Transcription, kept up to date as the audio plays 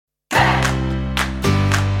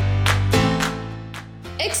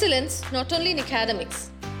Excellence not only in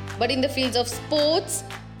academics, but in the fields of sports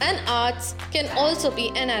and arts can also be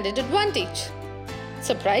an added advantage.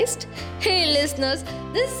 Surprised? Hey listeners,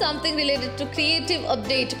 this is something related to Creative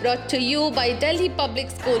Update brought to you by Delhi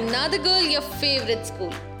Public School, Nadergul, your favorite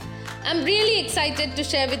school. I'm really excited to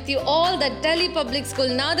share with you all that Delhi Public School,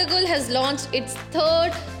 Nadergul has launched its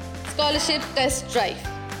third scholarship test drive.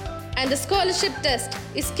 And the scholarship test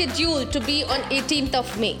is scheduled to be on 18th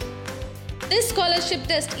of May. This scholarship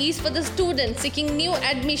test is for the students seeking new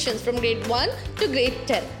admissions from grade 1 to grade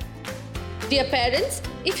 10. Dear parents,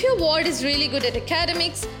 if your ward is really good at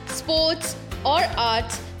academics, sports or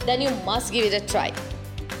arts, then you must give it a try.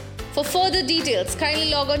 For further details, kindly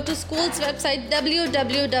log on to school's website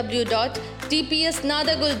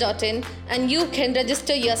www.tpsnadergul.in and you can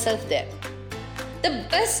register yourself there. The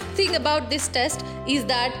best thing about this test is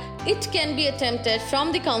that it can be attempted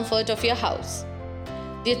from the comfort of your house.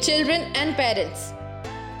 Dear children and parents,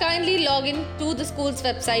 kindly log in to the school's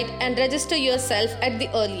website and register yourself at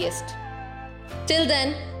the earliest. Till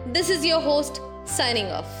then, this is your host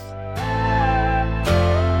signing off.